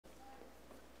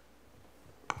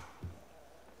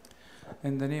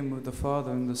In the name of the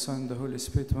Father, and the Son, and the Holy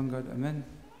Spirit, one God, Amen.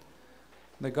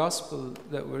 The Gospel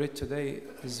that we read today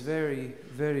is very,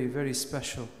 very, very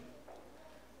special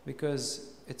because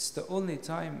it's the only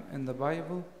time in the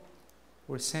Bible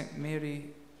where Saint Mary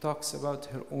talks about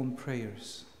her own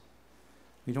prayers.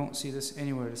 We don't see this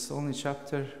anywhere. It's the only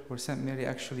chapter where Saint Mary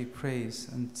actually prays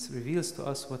and reveals to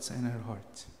us what's in her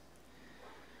heart.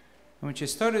 And when she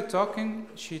started talking,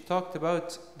 she talked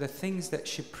about the things that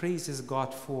she praises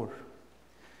God for.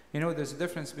 You know, there's a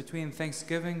difference between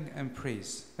thanksgiving and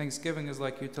praise. Thanksgiving is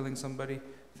like you telling somebody,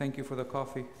 thank you for the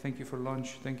coffee, thank you for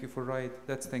lunch, thank you for ride.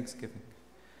 That's thanksgiving.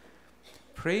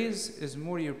 Praise is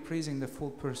more you're praising the full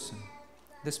person.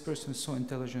 This person is so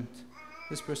intelligent.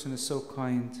 This person is so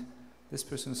kind. This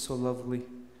person is so lovely.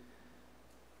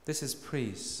 This is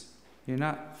praise. You're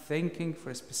not thanking for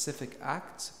a specific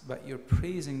act, but you're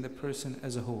praising the person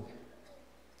as a whole.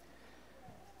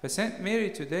 But Saint Mary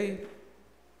today,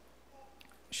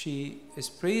 she is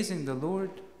praising the Lord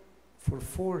for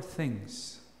 4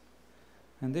 things.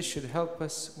 And this should help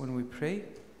us when we pray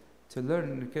to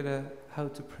learn how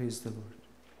to praise the Lord.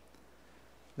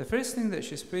 The first thing that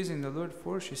she's praising the Lord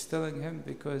for, she's telling him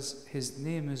because his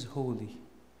name is holy.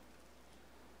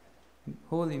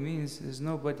 Holy means there's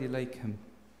nobody like him.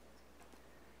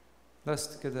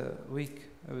 Last week,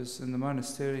 I was in the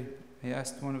monastery. I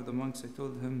asked one of the monks, I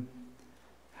told him,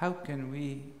 how can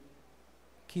we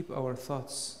keep our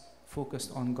thoughts focused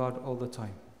on God all the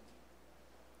time?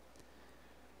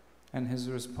 And his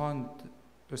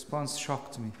response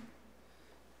shocked me.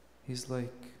 He's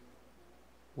like,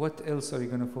 what else are you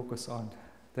going to focus on?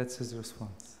 That's his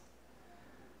response.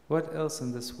 What else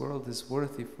in this world is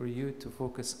worthy for you to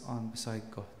focus on beside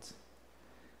God?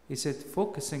 He said,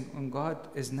 focusing on God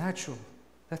is natural.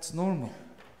 That's normal.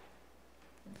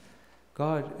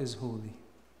 God is holy.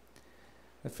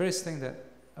 The first thing that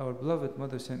our beloved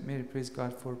Mother Saint Mary praised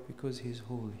God for, because He is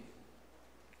holy.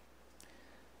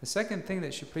 The second thing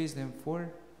that she praised Him for,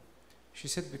 she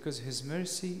said, because His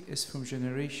mercy is from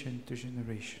generation to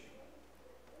generation.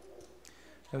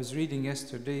 I was reading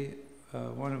yesterday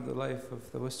one of the life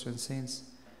of the Western saints,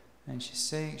 and she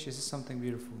said something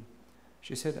beautiful.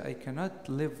 She said, I cannot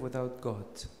live without God.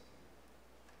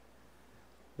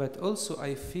 But also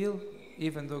I feel,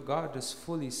 even though God is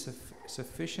fully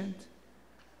sufficient,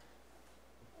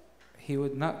 He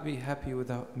would not be happy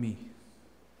without me.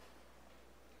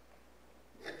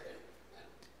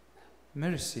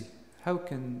 Mercy. How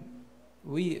can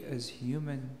we as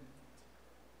human,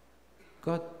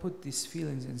 God put these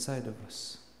feelings inside of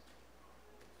us?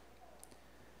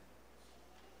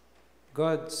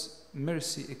 God's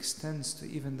mercy extends to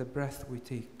even the breath we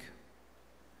take,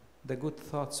 the good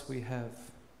thoughts we have,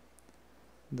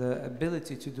 the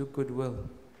ability to do goodwill.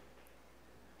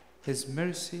 His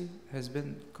mercy has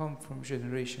come from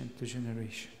generation to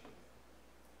generation.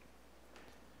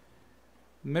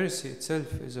 Mercy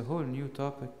itself is a whole new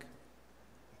topic,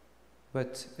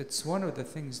 but it's one of the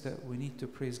things that we need to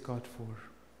praise God for.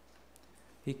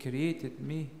 He created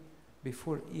me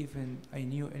before even I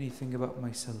knew anything about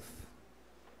myself.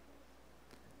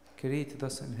 Created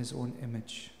us in His own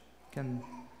image. Can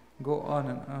go on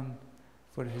and on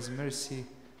for His mercy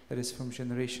that is from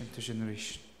generation to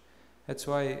generation. That's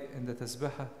why in the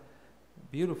Tasbihah,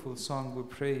 beautiful song we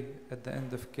pray at the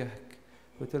end of Kahk,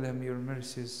 we tell Him, your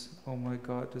mercies, oh my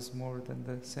God, is more than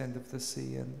the sand of the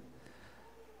sea, and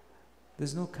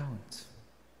there's no count.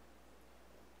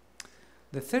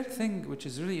 The third thing, which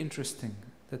is really interesting,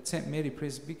 that Saint Mary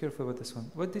praised, be careful about this one.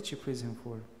 What did she praise Him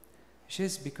for? She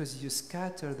says, because you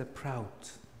scatter the proud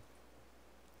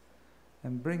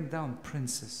and bring down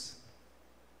princes.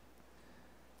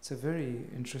 It's a very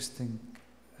interesting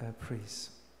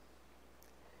praise.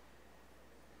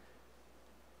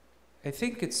 I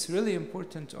think it's really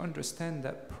important to understand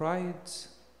that pride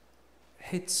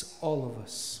hits all of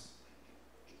us.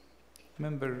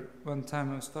 Remember one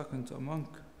time I was talking to a monk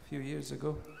a few years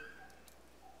ago,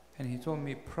 and he told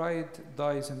me pride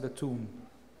dies in the tomb.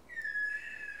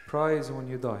 Pride when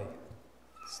you die.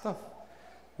 Stuff.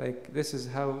 Like this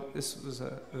was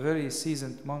a very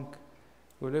seasoned monk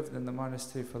who lived in the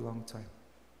monastery for a long time.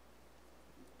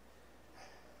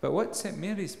 But what St.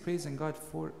 Mary is praising God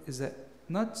for is that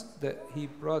not that He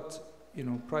brought,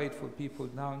 prideful people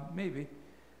down, maybe,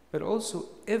 but also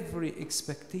every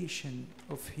expectation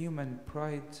of human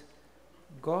pride,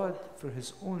 God, for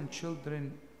His own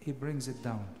children, He brings it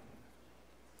down.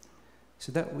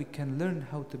 So that we can learn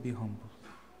how to be humble.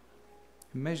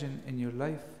 Imagine in your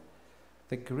life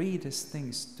the greatest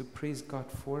things to praise God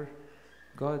for.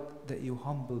 God, that you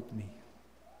humbled me.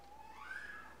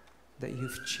 That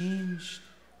you've changed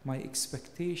my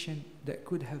expectation that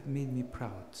could have made me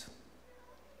proud.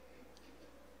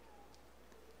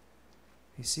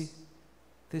 You see,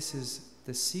 this is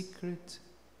the secret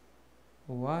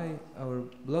why our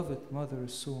beloved mother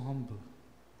is so humble.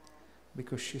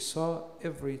 Because she saw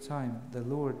every time the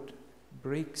Lord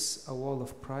breaks a wall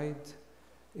of pride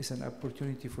is an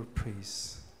opportunity for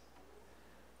praise.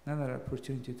 Not an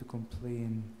opportunity to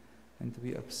complain and to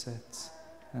be upset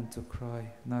and to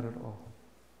cry. Not at all.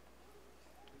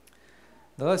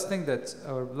 The last thing that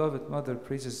our beloved mother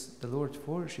praises the Lord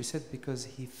for, she said, because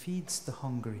He feeds the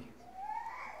hungry.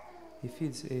 He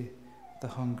feeds the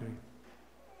hungry.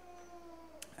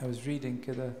 I was reading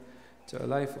to a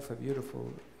life of a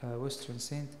beautiful Western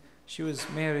saint. She was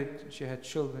married, she had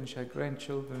children, she had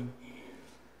grandchildren.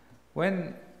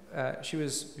 When she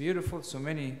was beautiful, so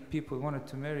many people wanted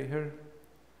to marry her,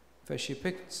 but she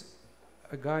picked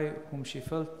a guy whom she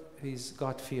felt he's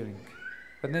God-fearing.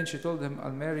 But then she told him,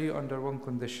 I'll marry you under one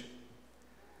condition.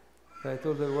 But I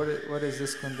told her, what is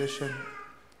this condition?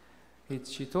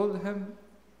 She told him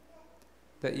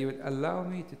that you would allow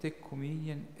me to take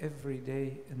communion every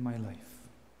day in my life.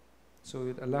 So he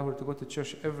would allow her to go to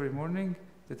church every morning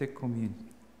to take communion.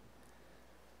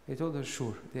 I told her,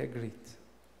 sure, they agreed.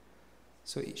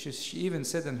 So she even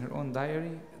said in her own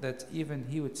diary that even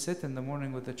he would sit in the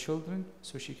morning with the children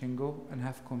so she can go and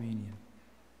have communion.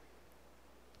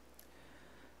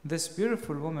 This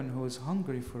beautiful woman who was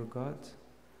hungry for God,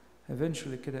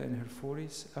 eventually in her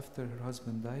 40s, after her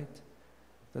husband died,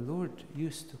 the Lord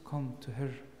used to come to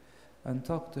her and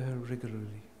talk to her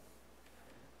regularly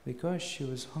because she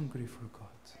was hungry for God.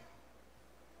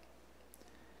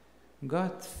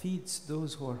 God feeds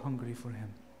those who are hungry for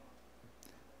Him.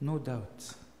 No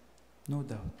doubt. No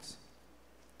doubt.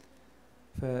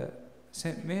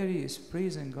 Saint Mary is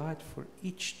praising God for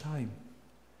each time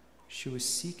she was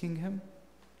seeking Him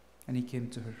and He came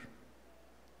to her.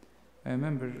 I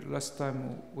remember last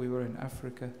time we were in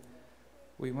Africa,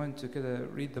 we went to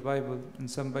read the Bible in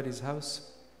somebody's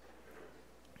house,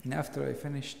 and after I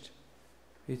finished,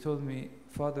 he told me,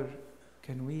 Father,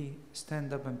 can we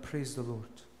stand up and praise the Lord?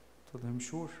 I told him,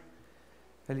 sure.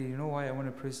 Ali, you know why I want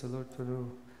to praise the Lord?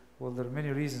 Well, there are many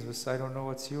reasons, but I don't know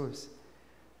what's yours.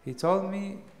 He told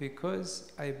me,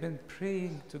 because I've been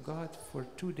praying to God for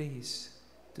 2 days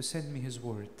to send me His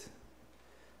word.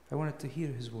 I wanted to hear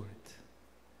His word.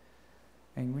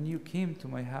 And when you came to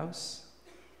my house,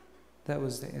 that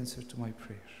was the answer to my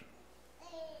prayer.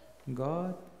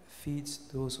 God feeds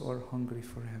those who are hungry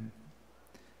for Him.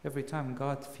 Every time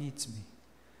God feeds me.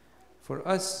 For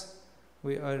us,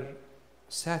 we are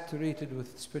saturated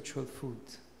with spiritual food.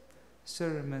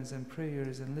 Sermons and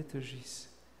prayers and liturgies.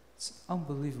 It's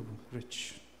unbelievable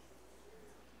rich.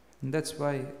 And that's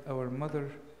why our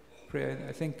mother,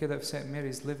 I think if St. Mary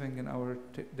is living in our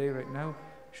day right now,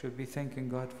 should be thanking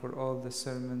God for all the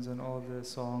sermons and all the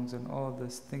songs and all the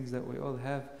things that we all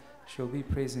have. She'll be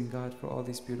praising God for all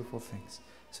these beautiful things.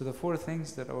 So the 4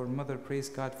 things that our mother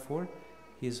praised God for: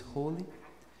 He is holy,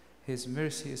 His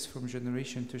mercy is from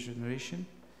generation to generation,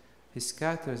 He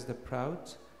scatters the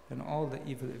proud and all the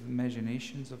evil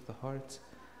imaginations of the heart,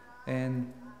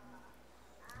 and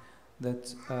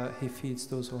that He feeds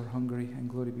those who are hungry, and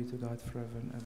glory be to God forever and ever.